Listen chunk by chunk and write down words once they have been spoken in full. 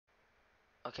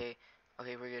Okay,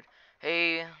 okay, we're good.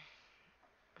 Hey,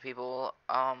 people.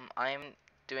 I'm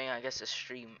doing, I guess, a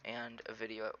stream and a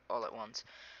video all at once.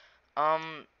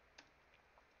 Um,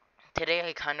 Today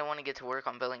I kind of want to get to work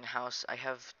on building a house. I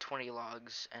have 20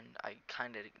 logs, and I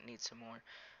kind of need some more.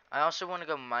 I also want to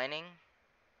go mining,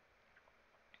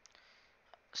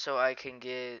 so I can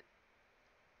get,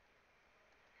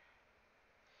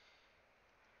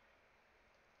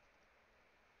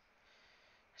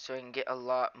 a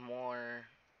lot more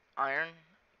iron,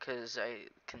 cause I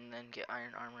can then get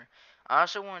iron armor. I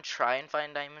also want to try and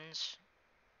find diamonds.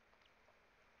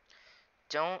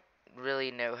 Don't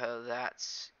really know how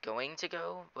that's going to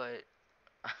go, but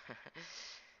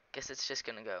guess it's just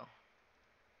gonna go.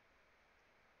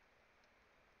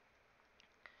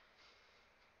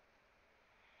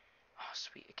 Oh,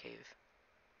 sweet, a cave.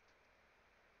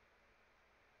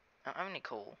 I don't have any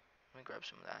coal. Let me grab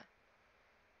some of that.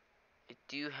 I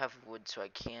do have wood, so I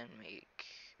can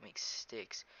make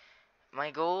sticks. My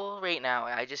goal right now,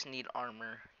 I just need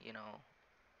armor.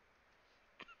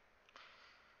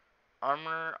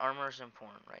 Armor is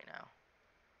important right now.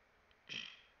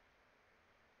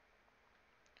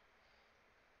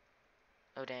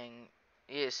 Oh dang,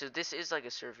 yeah. So this is like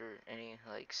a server. Any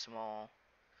like small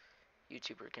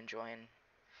YouTuber can join.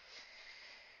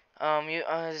 You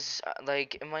as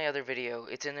like in my other video,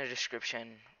 it's in the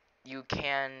description. You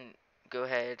can go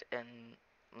ahead and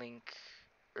link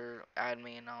or add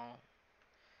me, and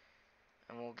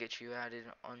we'll get you added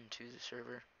onto the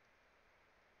server.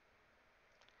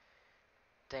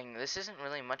 Dang, this isn't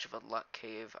really much of a luck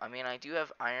cave. I mean, I do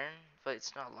have iron, but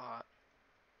it's not a lot.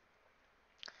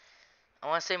 I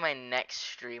want to say my next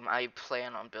stream, I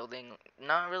plan on building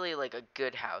not really like a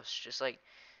good house, just like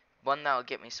one that'll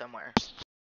get me somewhere.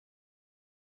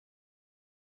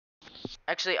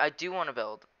 Actually, I do want to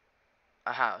build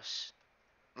a house,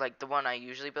 like the one I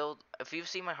usually build. If you've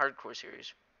seen my hardcore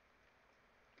series,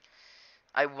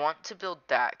 I want to build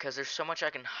that because there's so much I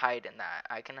can hide in that.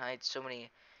 I can hide so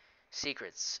many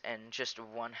secrets in just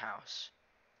one house.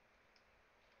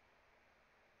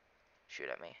 Shoot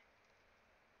at me.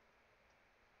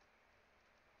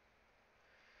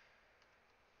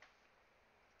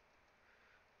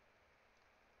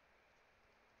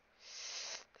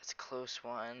 That's a close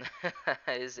one.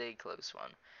 That is a close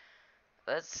one.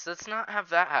 Let's not have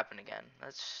that happen again.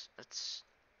 Let's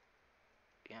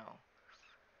you know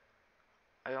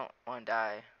I don't want to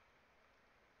die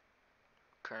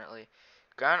currently.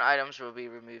 Ground items will be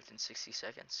removed in 60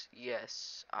 seconds.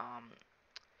 Yes. I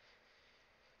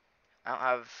don't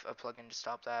have a plugin to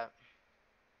stop that.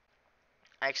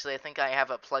 Actually, I think I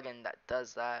have a plugin that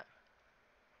does that.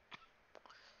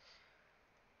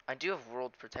 I do have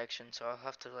world protection, so I'll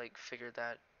have to like figure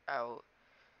that out.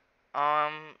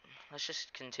 Let's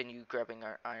just continue grabbing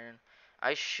our iron.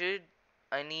 I should.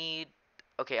 I need.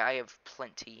 Okay, I have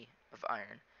plenty of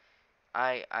iron.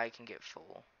 I can get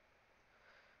full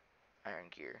iron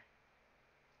gear.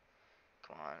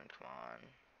 Come on, come on.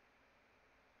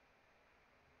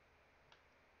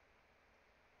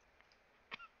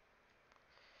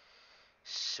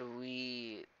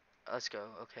 Sweet. Let's go.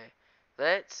 Okay.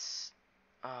 Let's.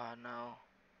 Oh no.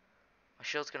 My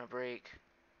shield's gonna break.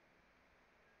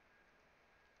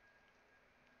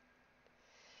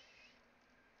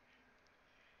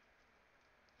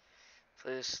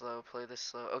 Play this slow. Play this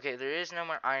slow. Okay, there is no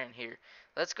more iron here.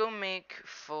 Let's go make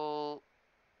full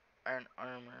iron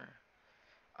armor.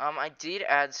 I did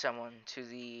add someone to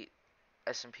the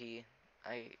SMP.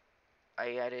 I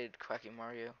added Quacky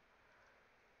Mario.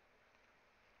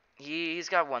 He's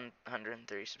got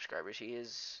 130 subscribers. He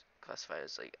is classified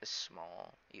as like a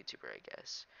small YouTuber, I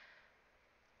guess.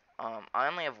 I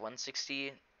only have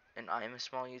 160, and I'm a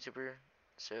small YouTuber,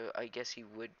 so I guess he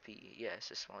would be, yes,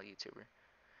 a small YouTuber.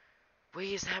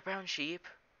 Wait, is that brown sheep?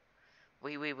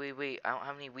 Wait. I don't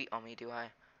have any wheat on me, do I?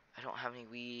 I don't have any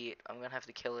wheat. I'm gonna have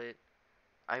to kill it.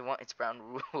 I want its brown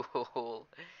wool.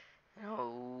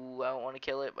 No, I don't want to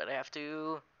kill it, but I have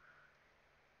to.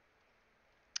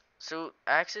 So,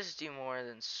 axes do more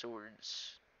than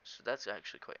swords. So that's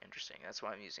actually quite interesting. That's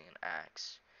why I'm using an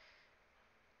axe.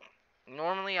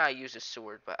 Normally I use a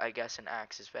sword, but I guess an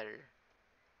axe is better.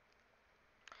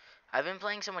 I've been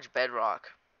playing so much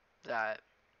Bedrock that,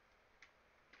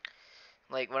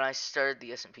 like, when I started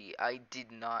the SMP, I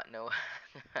did not know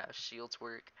how shields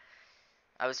work.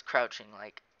 I was crouching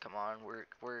like, come on,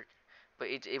 work. But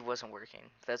it wasn't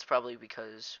working. That's probably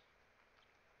because,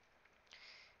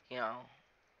 you know,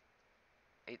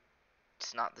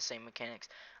 it's not the same mechanics.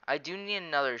 I do need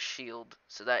another shield,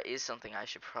 so that is something I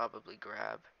should probably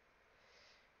grab.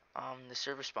 The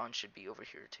server spawn should be over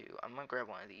here too. I'm gonna grab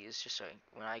one of these just so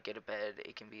when I get a bed,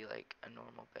 it can be like a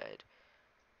normal bed.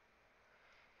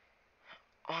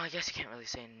 Oh, I guess you can't really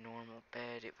say normal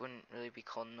bed. It wouldn't really be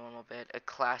called normal bed. A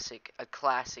classic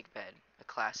bed, a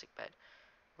classic bed.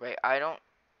 Right? I don't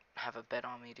have a bed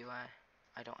on me, do I?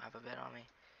 I don't have a bed on me.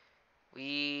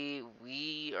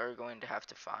 We are going to have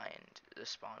to find the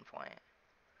spawn point.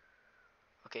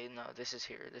 Okay, no, this is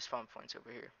here. The spawn point's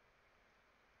over here.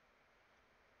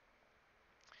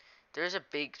 There's a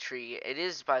big tree. It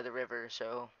is by the river,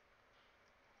 so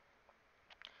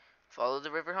follow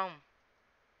the river home,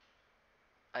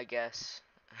 I guess.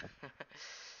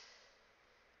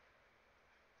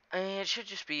 It should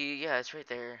just be, yeah, it's right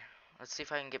there. Let's see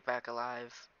if I can get back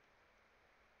alive.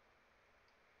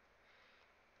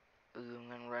 Ooh, I'm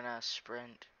gonna run out of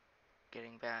sprint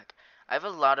getting back. I have a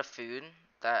lot of food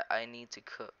that I need to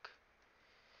cook.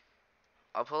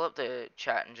 I'll pull up the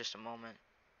chat in just a moment.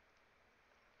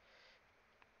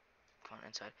 Come on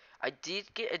inside. I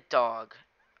did get a dog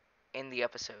in the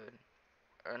episode.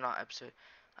 Or not episode.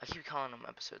 I keep calling them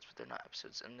episodes, but they're not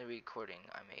episodes. In the recording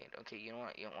I made. Okay, you know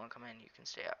what? You don't want to come in, you can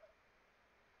stay out.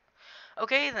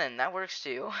 Okay, then. That works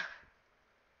too.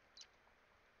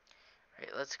 Right,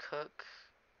 let's cook.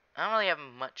 I don't really have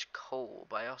much coal,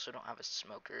 but I also don't have a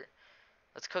smoker.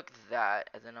 Let's cook that,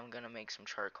 and then I'm gonna make some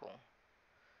charcoal.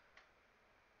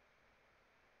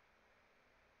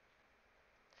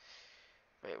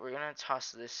 Right, we're gonna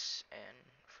toss this in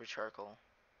for charcoal.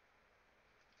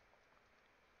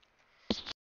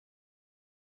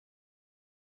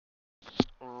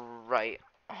 Right.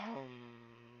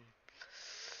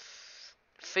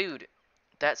 Food.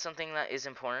 That's something that is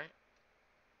important.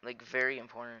 Like, very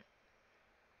important.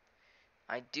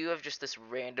 I do have just this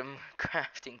random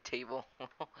crafting table.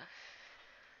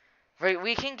 Right,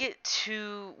 we can get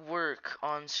to work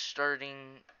on starting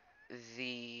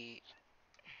the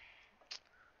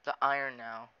the iron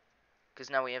now, because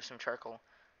now we have some charcoal.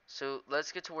 So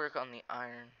let's get to work on the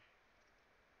iron.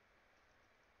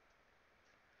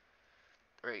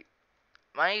 Right,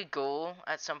 my goal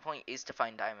at some point is to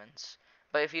find diamonds.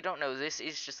 But if you don't know, this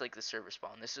is just like the server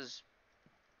spawn. This is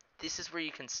where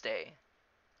you can stay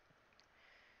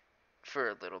for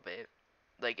a little bit.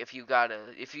 Like if you gotta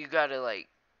like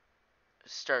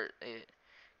start it,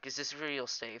 because this is where you'll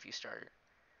stay if you start.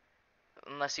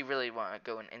 Unless you really want to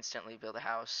go and instantly build a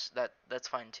house, that's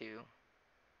fine too.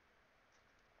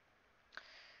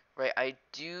 Right, I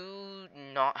do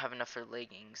not have enough for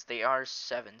leggings. They are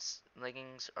seven.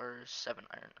 Leggings are 7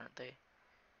 iron, aren't they?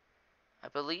 I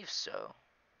believe so.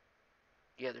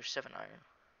 Yeah, they're 7 iron.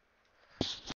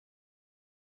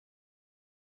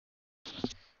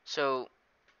 So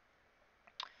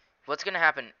what's gonna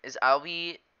happen is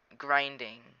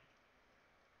grinding.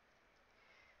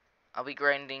 I'll be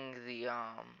grinding the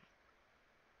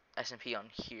SMP on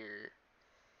here,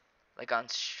 like on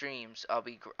streams.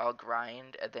 I'll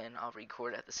grind and then I'll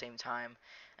record at the same time,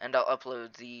 and I'll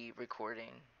upload the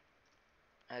recording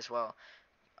as well.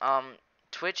 Um,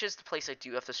 Twitch is the place I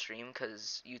do have to stream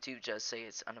because YouTube does say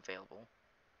it's unavailable.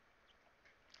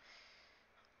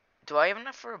 Do I have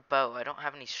enough for a bow? I don't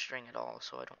have any string at all,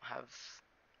 so I don't have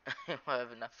I don't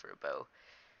have enough for a bow.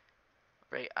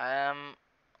 Right,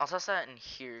 I'll toss that in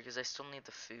here because I still need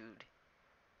the food.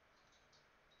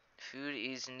 Food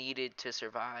is needed to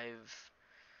survive.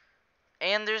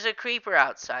 And there's a creeper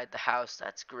outside the house.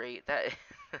 That's great.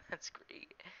 That's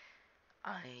great.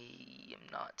 I am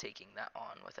not taking that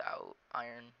on without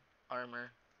iron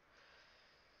armor.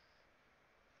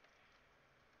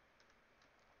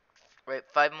 Right,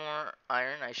 5 more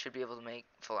iron. I should be able to make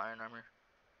full iron armor.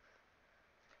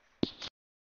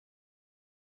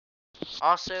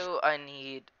 Also, I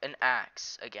need an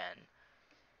axe again.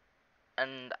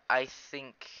 And I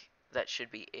think that should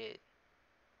be it.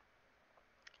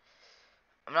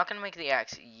 I'm not gonna make the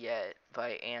axe yet, but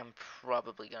I am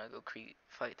probably gonna go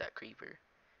fight that creeper.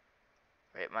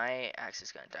 Right, my axe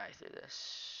is gonna die through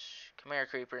this. Come here,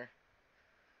 creeper.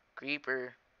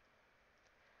 Creeper.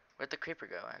 Where'd the creeper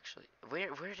go, actually?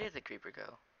 Where did the creeper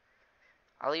go?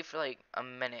 I'll leave for like a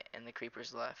minute and the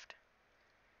creeper's left.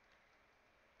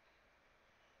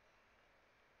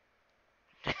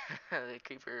 The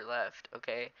creeper left,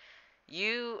 okay.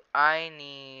 I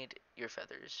need your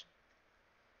feathers.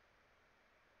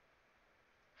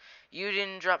 You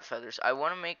didn't drop feathers. I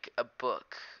want to make a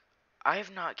book. I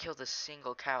have not killed a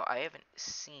single cow. I haven't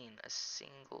seen a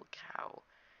single cow.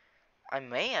 I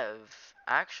may have,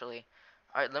 actually.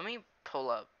 Alright, let me pull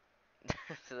up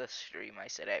the stream. I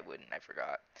said I wouldn't. I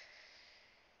forgot.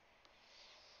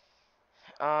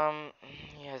 Um,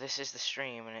 yeah, this is the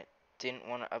stream, and it didn't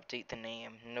want to update the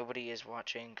name. Nobody is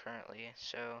watching currently,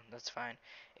 so that's fine.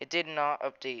 It did not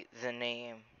update the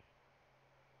name.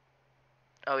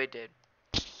 Oh, it did.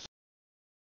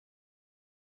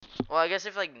 Well, I guess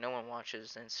if like no one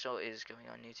watches, then it still is going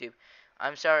on YouTube.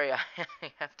 I'm sorry, I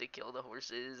have to kill the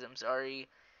horses. I'm sorry.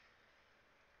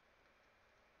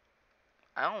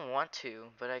 I don't want to,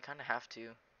 but I kind of have to.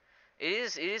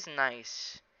 It is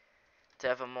nice to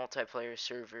have a multiplayer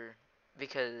server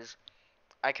because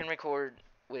I can record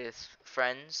with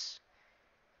friends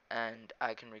and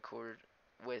I can record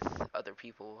with other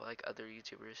people, like other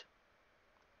YouTubers,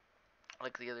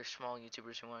 like the other small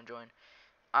YouTubers who want to join.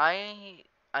 I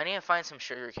I need to find some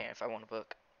sugarcane if I want a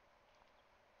book.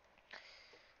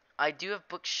 I do have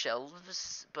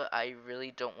bookshelves, but I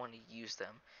really don't want to use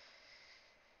them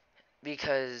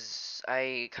because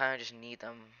I kind of just need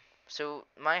them. So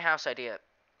my house idea,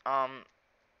 um,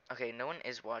 okay, no one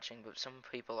is watching, but some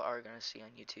people are gonna see on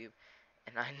YouTube,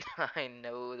 and I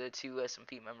know the two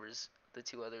SMP members, the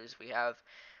two others we have,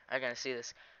 are gonna see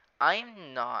this.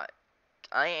 I'm not.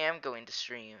 I am going to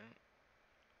stream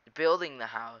building the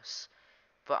house,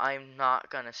 but I'm not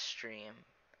gonna stream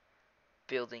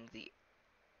building the.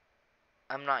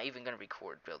 I'm not even gonna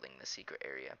record building the secret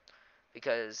area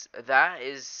because that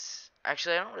is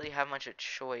actually I don't really have much of a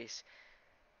choice.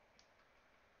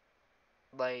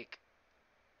 Like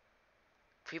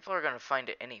people are gonna find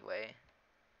it anyway,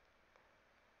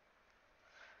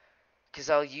 cause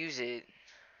I'll use it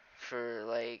for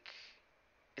like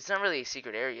it's not really a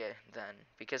secret area then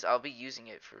because I'll be using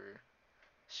it for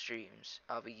streams.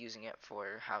 I'll be using it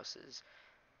for houses,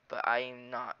 but I'm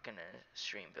not gonna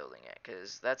stream building it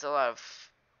because that's a lot of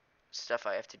stuff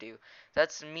I have to do.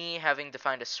 That's me having to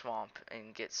find a swamp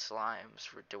and get slimes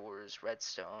for doors,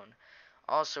 redstone,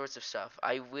 all sorts of stuff.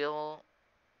 I will.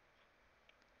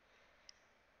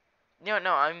 No,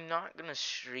 I'm not gonna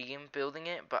stream building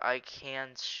it, but I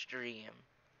can stream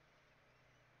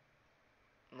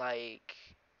like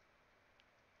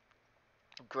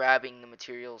grabbing the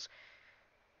materials.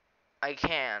 I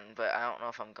can, but I don't know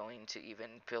if I'm going to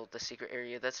even build the secret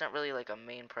area. That's not really like a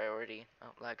main priority. Oh,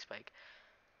 lag spike.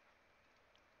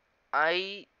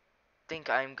 I think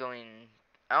I'm going.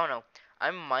 I don't know. I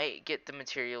might get the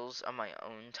materials on my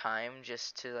own time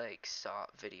just to like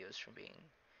stop videos from being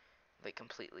like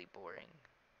completely boring.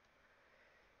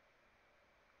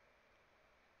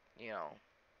 You know,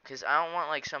 because I don't want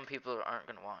like some people that aren't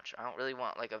gonna watch. I don't really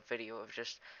want like a video of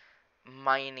just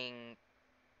mining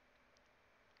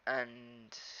and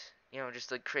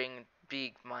just like creating a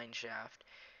big mine shaft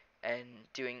and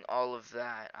doing all of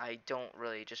that. I don't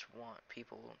really just want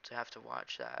people to have to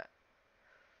watch that.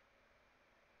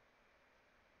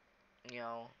 You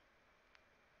know,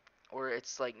 or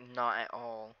it's like not at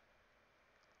all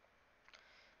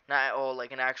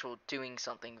like an actual doing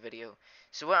something video.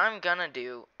 So what I'm gonna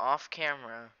do off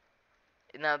camera.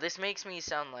 Now this makes me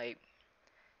sound like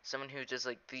someone who does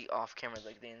like the off camera,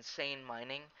 like the insane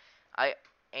mining. I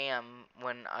am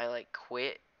when I like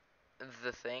quit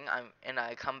the thing.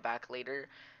 I come back later.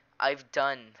 I've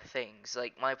done things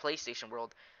like my PlayStation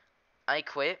World. I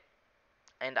quit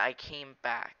and I came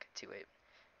back to it,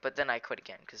 but then I quit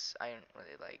again because I didn't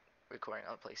really like recording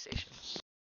on the PlayStation.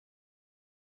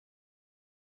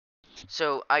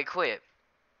 So I quit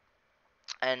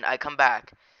and I come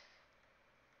back,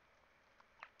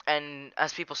 and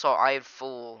as people saw, I had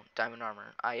full diamond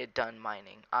armor. I had done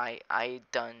mining. I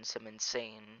had done some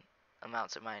insane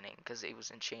amounts of mining because it was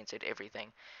enchanted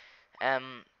everything.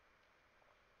 Um,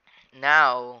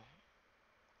 Now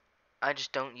I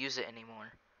just don't use it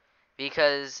anymore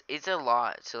because it's a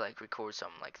lot to like record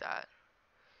something like that.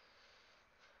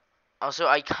 Also,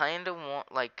 I kind of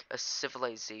want like a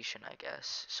civilization, I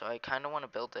guess. So I kind of want to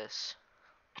build this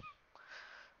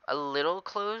a little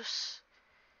close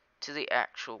to the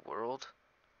actual world.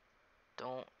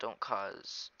 Don't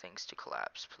cause things to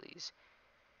collapse, please.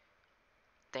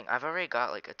 Dang, I've already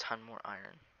got like a ton more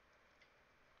iron.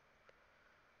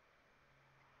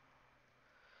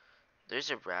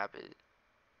 There's a rabbit.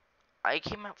 I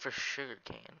came out for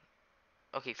sugarcane.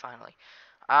 Okay, finally.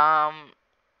 Um,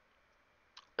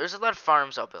 there's a lot of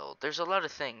farms I'll build. There's a lot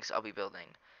of things I'll be building.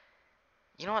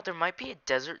 You know what? There might be a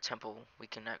desert temple we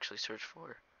can actually search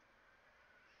for.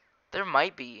 There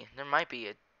might be. There might be.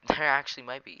 There actually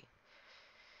might be.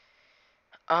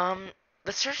 Um,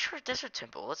 let's search for a desert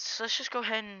temple. Let's just go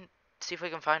ahead and see if we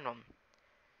can find one.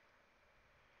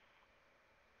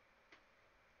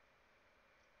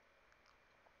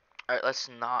 All right, let's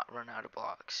not run out of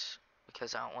blocks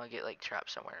because I don't want to get like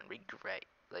trapped somewhere and regret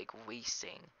like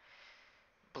wasting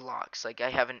blocks. Like I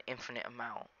have an infinite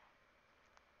amount.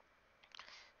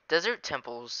 Desert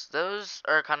temples, those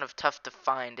are kind of tough to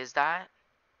find. Is that?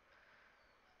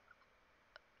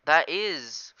 That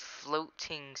is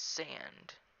floating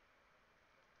sand.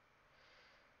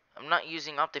 I'm not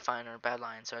using Optifine or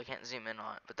Badline, so I can't zoom in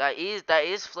on it. But that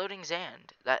is floating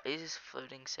sand. That is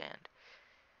floating sand.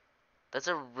 That's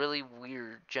a really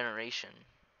weird generation.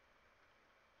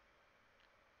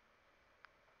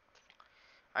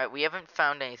 Alright, we haven't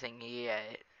found anything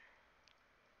yet.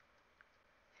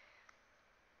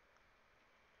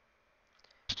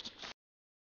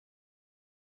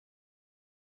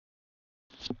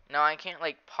 No, I can't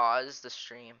like pause the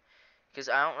stream because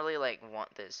I don't really like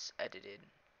want this edited,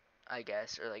 I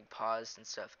guess, or like paused and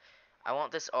stuff. I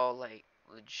want this all like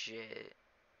legit.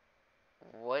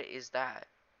 What is that?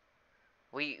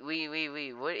 Wait.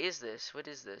 What is this? What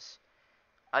is this?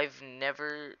 I've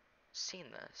never seen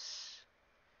this.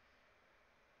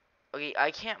 Okay,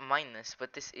 I can't mine this,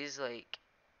 but this is like.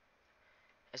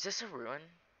 Is this a ruin?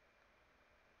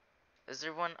 Is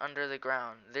there one under the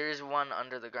ground? There is one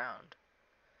under the ground.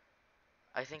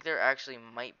 I think there actually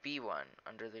might be one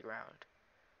under the ground.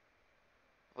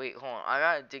 Wait, hold on. I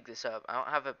gotta dig this up. I don't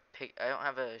have a pick. I don't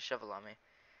have a shovel on me.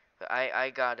 But I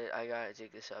got it. I gotta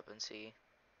dig this up and see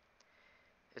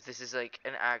if this is like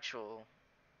an actual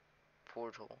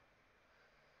portal.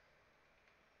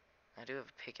 I do have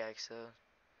a pickaxe though.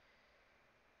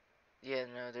 Yeah,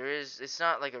 no, there is. It's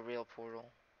not like a real portal.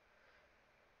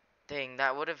 Dang,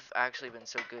 that would have actually been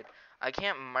so good. I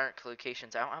can't mark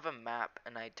locations. I don't have a map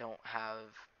and I don't have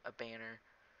a banner.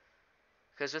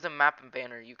 Because with a map and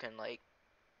banner, you can like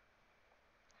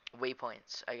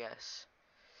waypoints, I guess.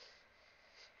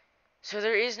 So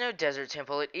there is no desert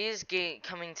temple. It is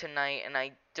coming tonight, and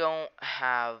I don't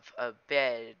have a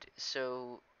bed.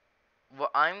 So what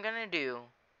I'm gonna do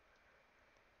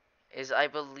is I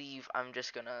believe I'm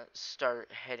just gonna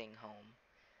start heading home.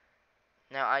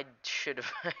 Now I should have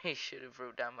I should have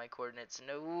wrote down my coordinates.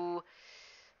 No.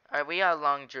 Alright, we got a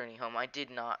long journey home. I did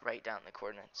not write down the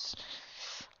coordinates.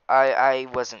 I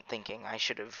wasn't thinking. I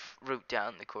should have wrote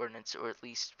down the coordinates or at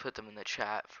least put them in the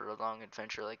chat for a long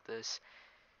adventure like this.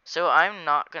 So I'm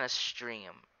not gonna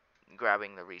stream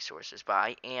grabbing the resources, but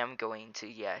I am going to,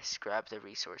 yes, grab the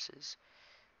resources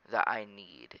that I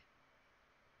need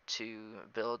to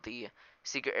build the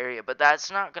secret area. But that's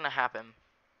not gonna happen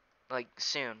like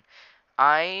soon.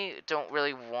 I don't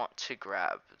really want to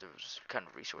grab those kind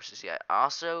of resources yet.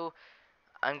 Also,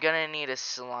 I'm gonna need a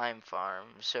slime farm,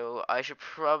 so I should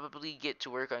probably get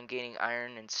to work on gaining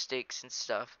iron and sticks and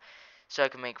stuff so I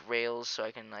can make rails so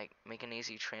I can like make an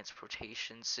easy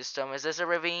transportation system. Is this a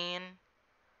ravine?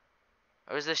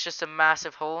 Or is this just a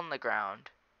massive hole in the ground?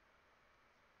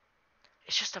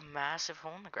 It's just a massive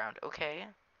hole in the ground. Okay.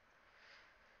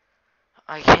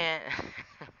 I can't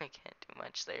I can't do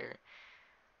much there.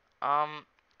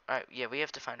 Alright, yeah, we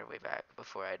have to find our way back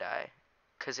before I die.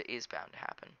 'Cause it is bound to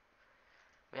happen.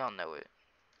 We all know it.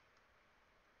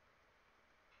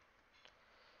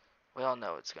 We all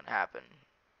know it's gonna happen.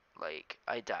 Like,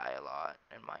 I die a lot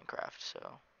in Minecraft,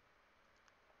 so.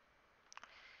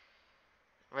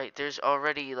 Right, there's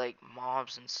already, like,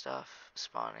 mobs and stuff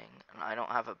spawning, and I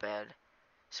don't have a bed.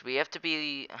 So we have to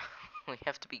be, we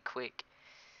have to be quick.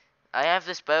 I have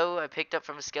this bow I picked up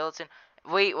from a skeleton.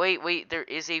 Wait, there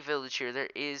is a village here. There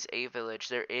is a village.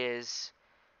 There is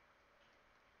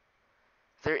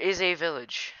a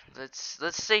village.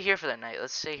 Let's stay here for the night.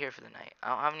 Let's stay here for the night. I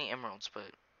don't have any emeralds,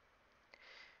 but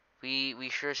we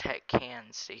sure as heck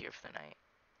can stay here for the night.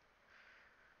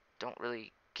 Don't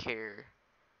really care.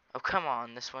 Oh, come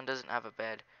on. This one doesn't have a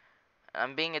bed.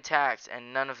 I'm being attacked,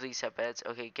 and none of these have beds.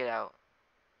 Okay, get out.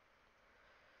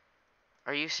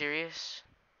 Are you serious?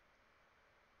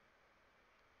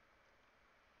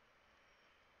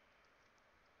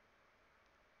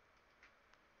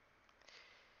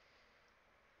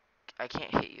 I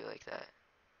can't hit you like that.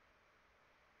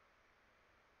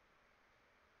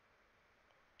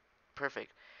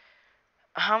 Perfect.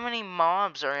 How many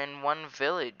mobs are in one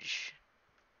village?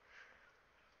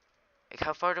 Like,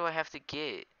 how far do I have to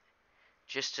get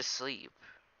just to sleep?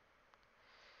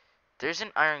 There's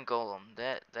an iron golem.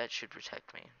 That should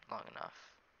protect me long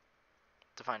enough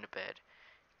to find a bed.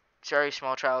 Sorry,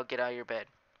 small child, get out of your bed.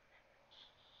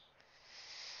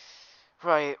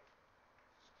 Right.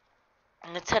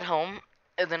 Let's head home,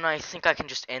 and then I think I can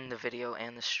just end the video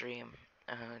and the stream.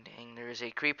 Dang, there is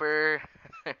a creeper.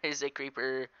 There is a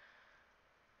creeper.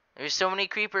 There's so many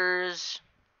creepers.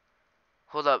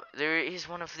 Hold up, there is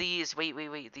one of these. Wait.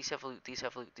 These have loot. These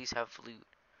have loot. These have loot.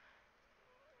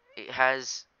 It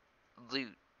has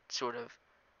loot, sort of.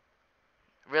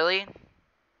 Really?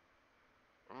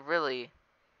 Really?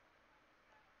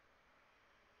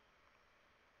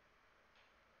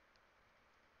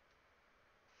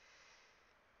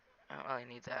 I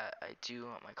need that. I do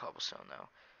want my cobblestone though.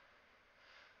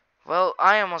 Well,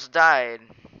 I almost died.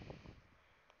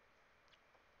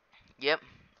 Yep,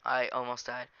 I almost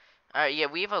died. Alright, yeah,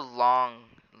 we have a long,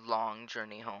 long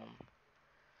journey home.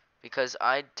 Because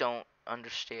I don't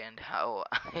understand how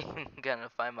I'm gonna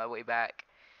find my way back.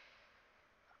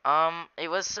 It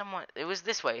was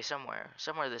this way somewhere.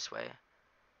 Somewhere this way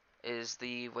is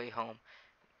the way home.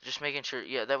 Just making sure,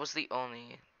 yeah, that was the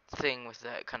only thing with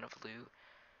that kind of loot.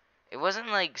 It wasn't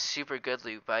like super good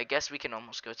loot, but I guess we can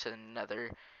almost go to the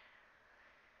nether.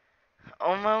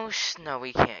 Almost? No,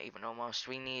 we can't even almost.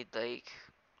 We need like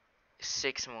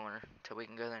 6 more till we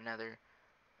can go to the nether.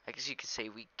 I guess you could say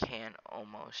we can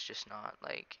almost, just not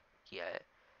like yet.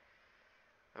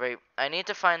 Right, I need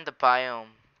to find the biome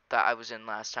that I was in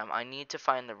last time. I need to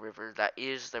find the river. That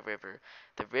is the river.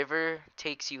 The river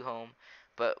takes you home,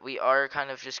 but we are kind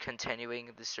of just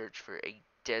continuing the search for a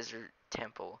desert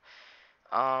temple.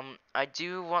 I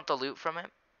do want the loot from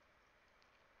it,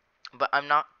 but I'm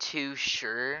not too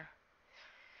sure.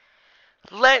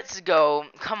 Let's go.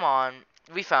 Come on.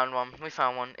 We found one. We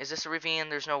found one. Is this a ravine?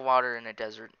 There's no water in the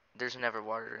desert. There's never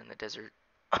water in the desert.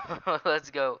 Let's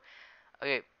go.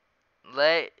 Okay.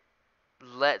 Let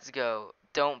Let's go.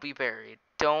 Don't be buried.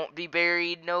 Don't be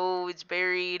buried. No, it's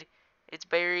buried. It's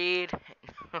buried.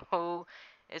 No,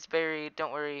 it's buried.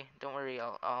 Don't worry. Don't worry.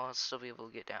 I'll still be able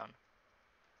to get down.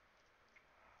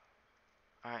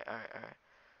 Alright, alright, alright.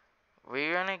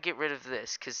 We're gonna get rid of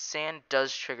this, because sand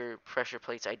does trigger pressure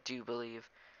plates, I do believe.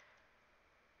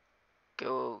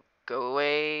 Go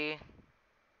away.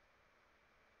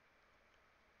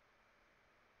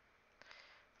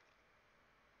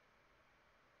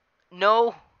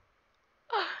 No!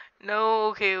 No,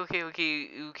 okay.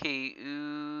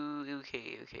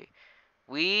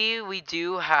 We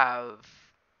do have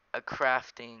a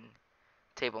crafting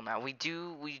table now. We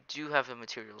do have the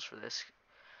materials for this.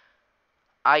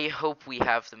 I hope we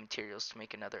have the materials to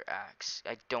make another axe.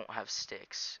 I don't have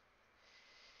sticks.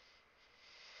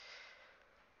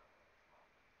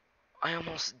 I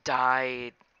almost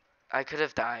died. I could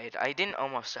have died. I didn't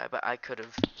almost die, but I could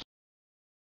have.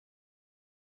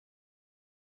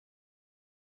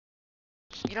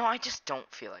 You know, I just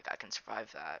don't feel like I can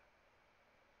survive that.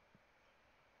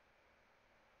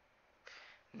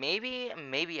 Maybe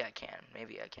I can.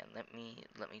 Maybe I can. Let me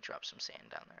drop some sand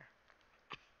down there.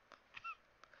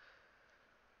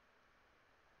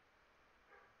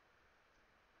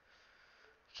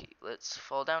 Okay, let's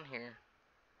fall down here.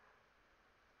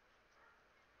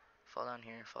 Fall down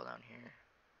here. Fall down here.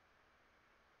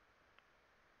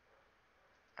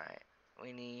 Alright.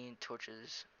 We need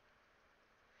torches.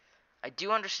 I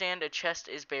do understand a chest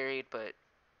is buried, but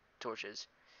torches.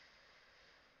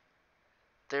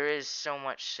 There is so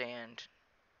much sand.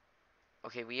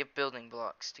 Okay, we have building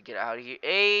blocks to get out of here.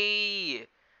 Hey!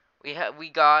 We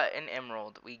got an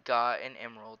emerald. We got an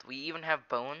emerald. We even have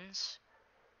bones.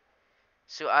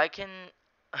 So I can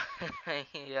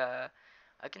yeah,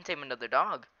 I can tame another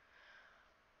dog.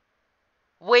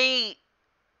 Wait.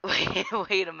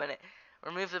 Wait a minute.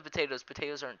 Remove the potatoes.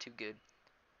 Potatoes aren't too good.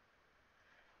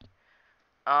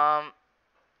 Um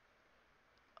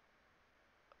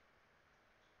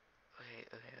okay.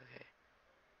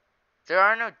 There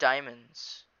are no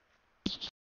diamonds.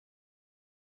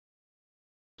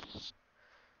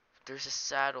 There's a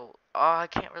saddle. Oh, I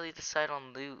can't really decide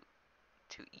on loot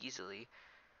too easily.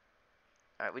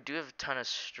 Alright, we do have a ton of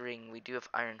string. We do have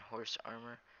iron horse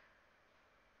armor.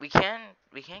 We can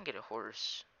get a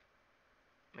horse.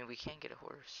 I mean, we can get a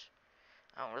horse.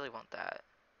 I don't really want that.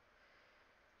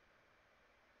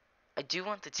 I do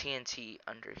want the TNT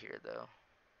under here, though.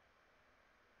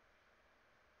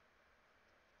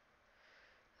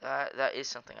 That is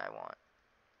something I want.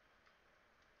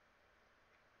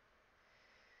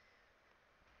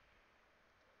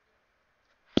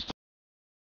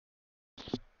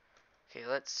 Okay,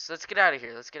 let's get out of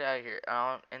here. Let's get out of here.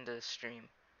 I'll end the stream.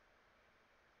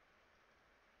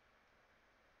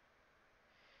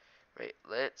 Right,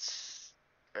 let's.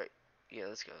 Right, yeah,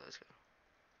 let's go. Let's go.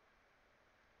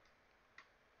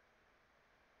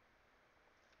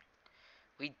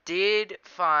 We did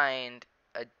find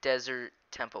a desert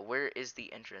temple. Where is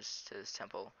the entrance to this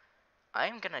temple? I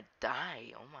am gonna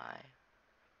die. Oh my.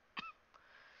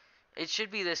 It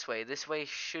should be this way. This way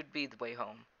should be the way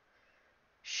home.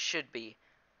 Should be.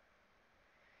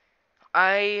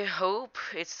 I hope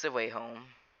it's the way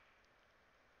home.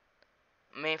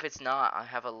 I mean, if it's not, I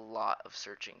have a lot of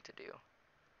searching to do.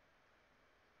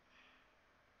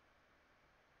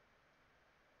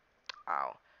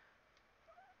 Ow.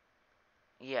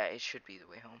 Yeah, it should be the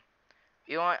way home.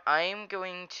 You know what? I am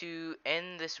going to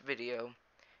end this video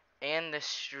and this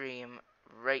stream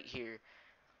right here.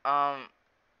 Um,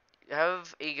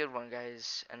 have a good one,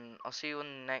 guys, and I'll see you in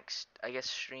the next, I guess,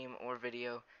 stream or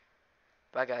video.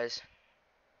 Bye, guys.